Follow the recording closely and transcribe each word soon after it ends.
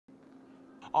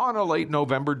On a late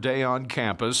November day on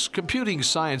campus, computing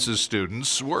sciences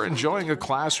students were enjoying a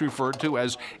class referred to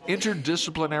as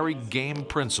interdisciplinary game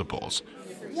principles.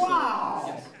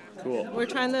 Wow! Cool. We're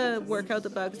trying to work out the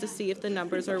bugs to see if the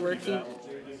numbers are working.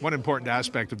 One important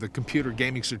aspect of the Computer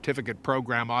Gaming Certificate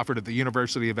program offered at the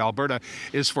University of Alberta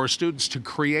is for students to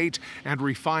create and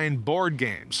refine board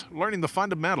games, learning the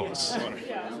fundamentals.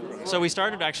 So we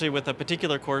started actually with a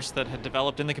particular course that had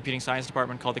developed in the computing science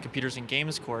department called the Computers and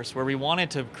Games course, where we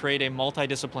wanted to create a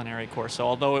multidisciplinary course. So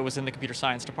although it was in the computer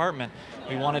science department,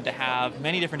 we wanted to have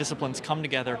many different disciplines come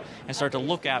together and start to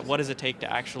look at what does it take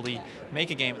to actually make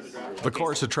a game. The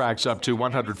course attracts up to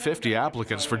 150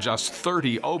 applicants for just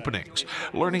 30 openings,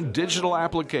 learning digital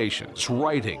applications,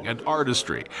 writing, and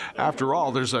artistry. After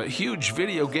all, there's a huge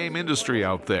video game industry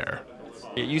out there.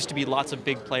 It used to be lots of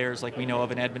big players like we know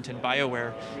of in Edmonton,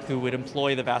 BioWare, who would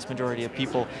employ the vast majority of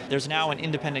people. There's now an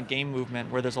independent game movement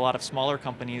where there's a lot of smaller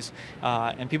companies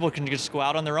and people can just go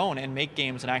out on their own and make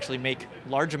games and actually make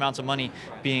large amounts of money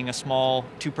being a small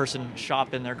two-person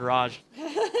shop in their garage.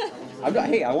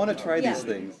 Hey, I want to try these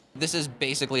things. This is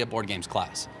basically a board games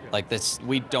class. Like this,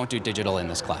 we don't do digital in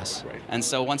this class. Right. And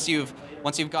so once you've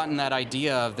gotten that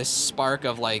idea of this spark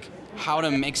of like how to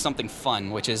make something fun,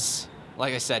 which is,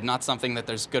 like I said, not something that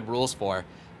there's good rules for,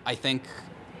 I think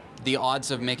the odds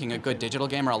of making a good digital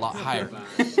game are a lot higher.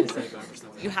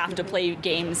 You have to play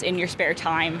games in your spare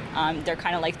time. They're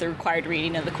kind of like the required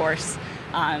reading of the course.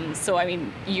 So, I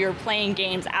mean, you're playing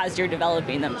games as you're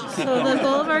developing them. So the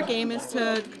goal of our game is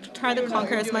to try to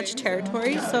conquer as much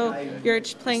territory. So you're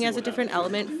playing as a different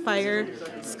element: fire,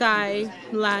 sky,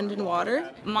 land, and water.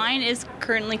 Mine is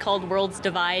currently called Worlds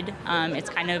Divide.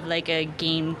 It's kind of like a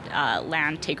game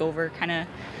land takeover kind of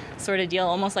sort of deal,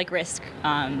 almost like Risk,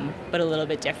 but a little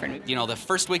bit different. You know, the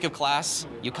first week of class,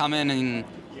 you come in and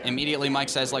immediately Mike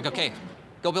says, like, okay,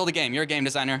 go build a game. You're a game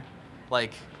designer.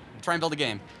 Like, try and build a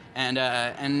game. And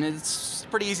it's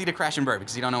pretty easy to crash and burn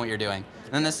because you don't know what you're doing.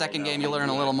 And then the second game, you learn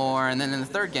a little more. And then in the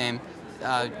third game,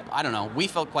 I don't know, we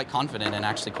felt quite confident and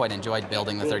actually quite enjoyed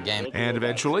building the third game. And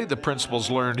eventually, the principles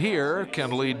learned here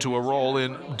can lead to a role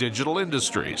in digital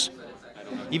industries.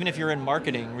 Even if you're in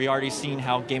marketing, we already seen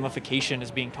how gamification is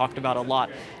being talked about a lot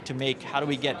to make how do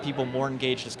we get people more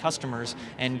engaged as customers,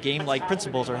 and game-like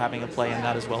principles are having a play in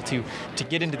that as well too. To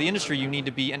get into the industry, you need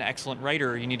to be an excellent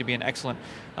writer, you need to be an excellent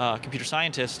computer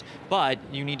scientist, but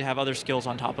you need to have other skills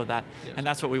on top of that, and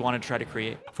that's what we want to try to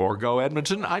create. For Go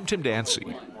Edmonton, I'm Tim Dancy.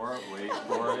 Wait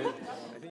for it.